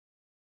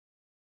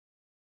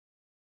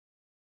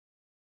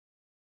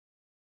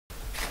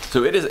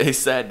So it is a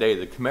sad day.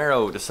 The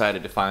Camaro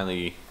decided to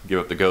finally give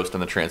up the ghost on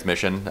the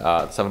transmission.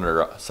 700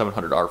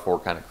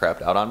 R4 kind of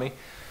crapped out on me.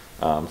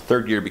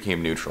 Third gear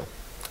became neutral.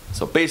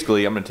 So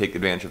basically I'm going to take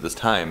advantage of this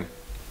time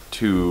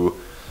to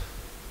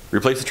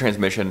replace the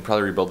transmission,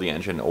 probably rebuild the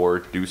engine, or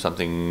do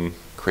something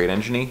crate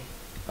engine-y.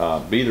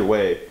 But either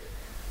way,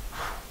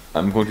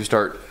 I'm going to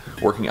start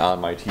working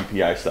on my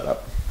TPI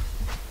setup.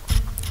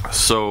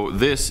 So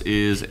this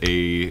is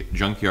a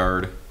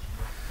junkyard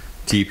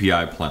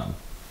TPI Plenum.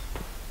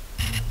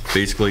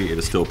 Basically, it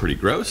is still pretty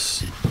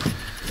gross.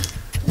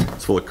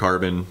 It's full of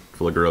carbon,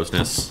 full of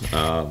grossness.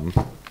 I'm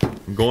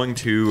going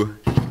to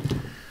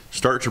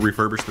start to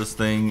refurbish this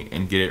thing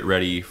and get it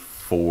ready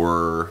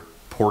for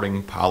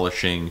porting,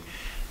 polishing,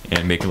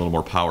 and making a little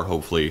more power,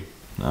 hopefully.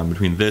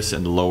 Between this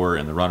and the lower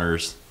and the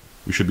runners,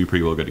 we should be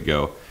pretty well good to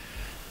go.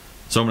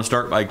 So I'm going to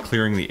start by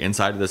clearing the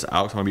inside of this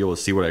out, so I want to be able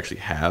to see what I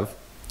actually have.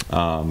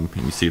 And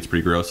you see it's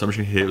pretty gross. So I'm just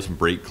going to hit it with some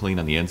brake clean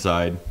on the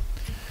inside.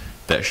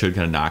 That should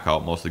kind of knock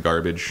out most of the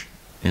garbage.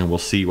 And we'll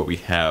see what we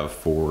have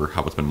for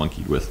how it's been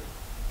monkeyed with.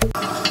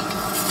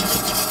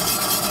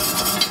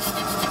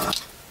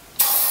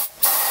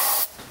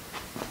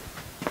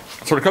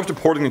 So when it comes to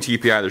porting the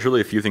TPI, there's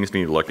really a few things we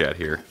need to look at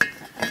here.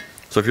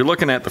 So if you're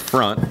looking at the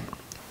front,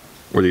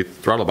 where the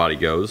throttle body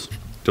goes,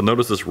 you'll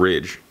notice this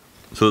ridge.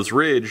 So this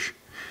ridge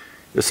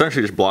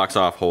essentially just blocks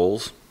off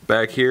holes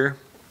back here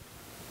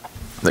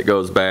that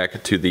goes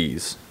back to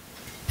these.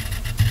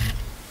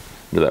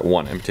 To that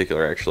one in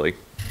particular, actually.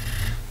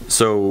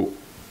 So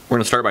we're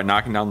going to start by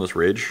knocking down this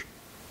ridge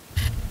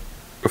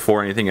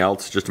before anything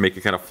else, just to make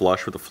it kind of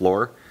flush with the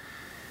floor.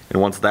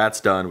 And once that's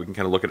done, we can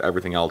kind of look at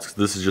everything else.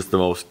 This is just the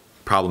most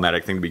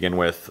problematic thing to begin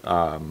with,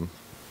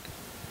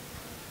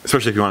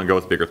 especially if you want to go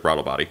with a bigger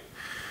throttle body.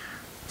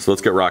 So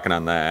let's get rocking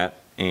on that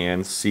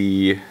and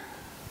see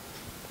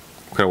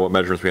kind of what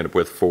measurements we end up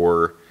with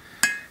for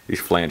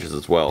these flanges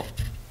as well.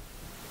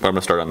 But I'm going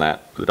to start on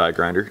that with the die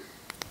grinder.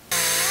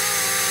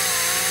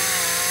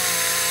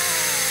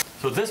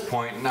 So at this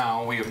point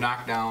now we have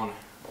knocked down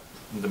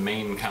the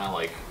main kind of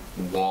like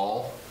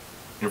wall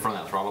in front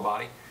of that throttle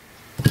body.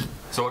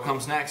 So what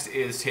comes next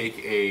is take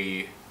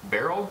a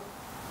barrel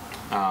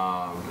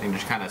and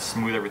just kind of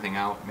smooth everything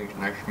out,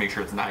 make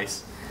sure it's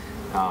nice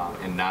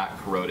and not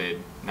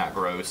corroded, not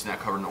gross, not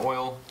covered in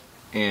oil,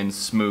 and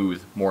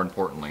smooth, more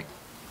importantly.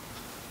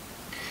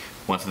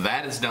 Once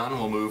that is done,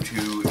 we'll move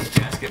to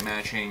gasket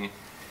matching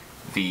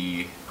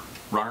the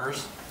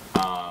runners.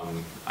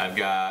 I've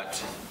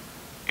got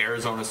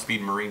Arizona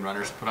Speed Marine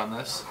runners to put on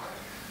this,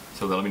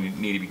 so that'll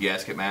need to be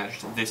gasket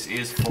matched. This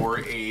is for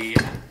a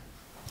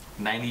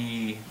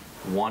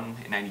 91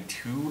 and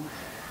 92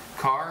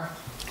 car.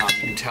 You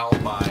can tell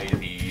by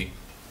the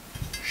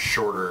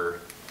shorter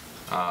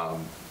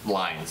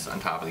lines on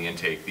top of the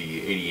intake.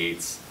 The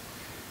 88s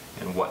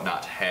and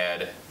whatnot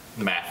had,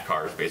 the math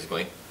cars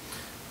basically,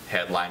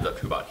 had lines up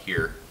to about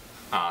here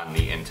on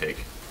the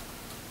intake.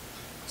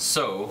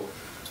 So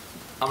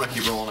I'm going to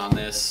keep rolling on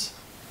this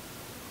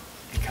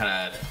and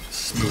kind of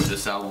smooth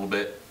this out a little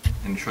bit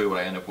and show you what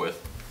I end up with.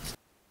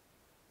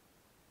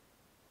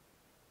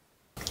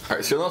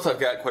 Alright, so you'll notice I've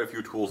got quite a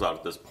few tools out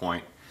at this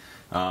point.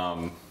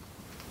 And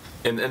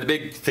the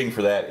big thing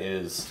for that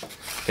is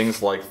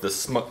things like the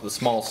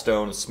small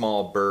stone,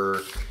 small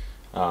burr,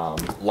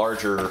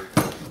 larger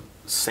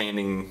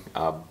sanding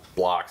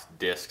blocks,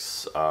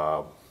 discs,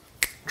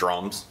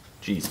 drums,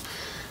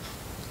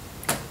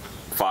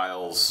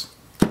 files,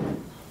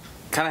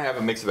 kind of have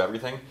a mix of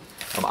everything.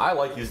 I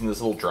like using this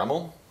little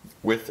Dremel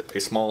with a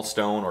small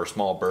stone or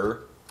small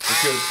burr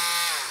because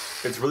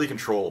it's really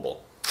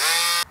controllable.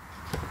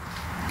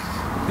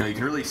 Now you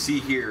can really see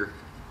here,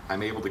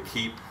 I'm able to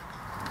keep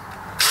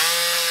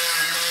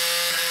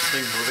the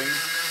thing moving.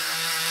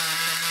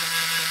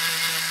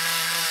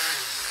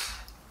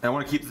 And I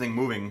want to keep the thing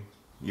moving,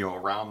 you know,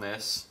 around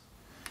this,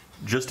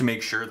 just to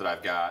make sure that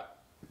I've got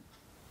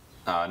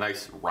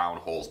nice round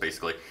holes,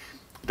 basically.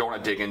 Don't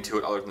want to dig into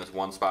it other than this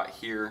one spot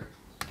here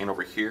and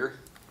over here.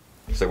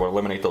 So I want to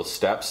eliminate those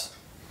steps.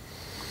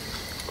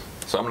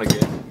 So I'm going to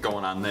get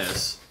going on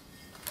this.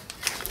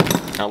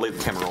 I'll leave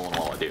the camera rolling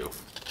while I do.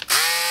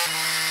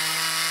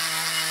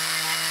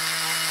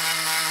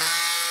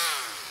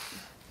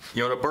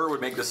 You know, a burr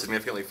would make this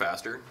significantly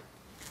faster,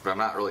 but I'm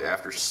not really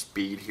after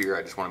speed here.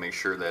 I just want to make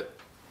sure that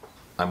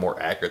I'm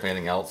more accurate than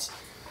anything else.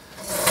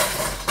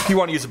 If you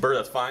want to use a burr,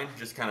 that's fine.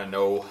 Just kind of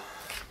know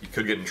you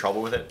could get in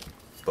trouble with it.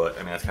 But I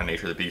mean, that's kind of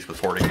nature of the beast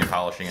with porting and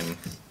polishing and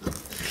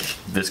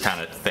this kind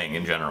of thing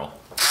in general.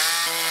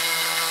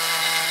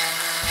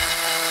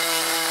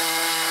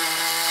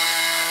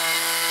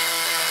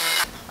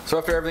 So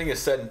after everything is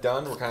said and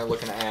done, we're kind of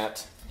looking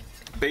at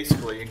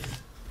basically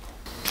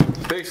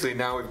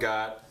now we've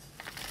got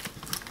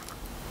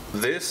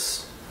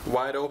this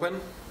wide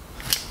open,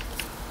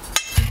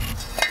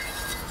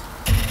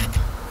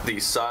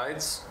 these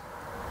sides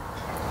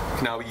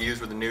can now be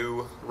used with the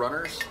new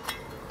runners.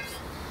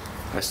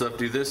 I still have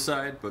to do this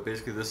side, but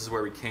basically this is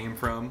where we came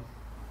from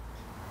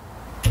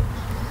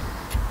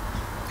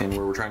and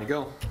where we're trying to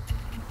go.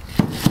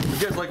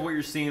 If you guys like what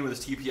you're seeing with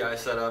this TPI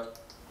setup,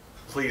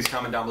 Please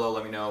comment down below,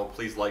 let me know.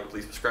 Please like,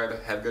 please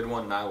subscribe. Have a good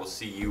one, and I will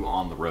see you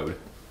on the road.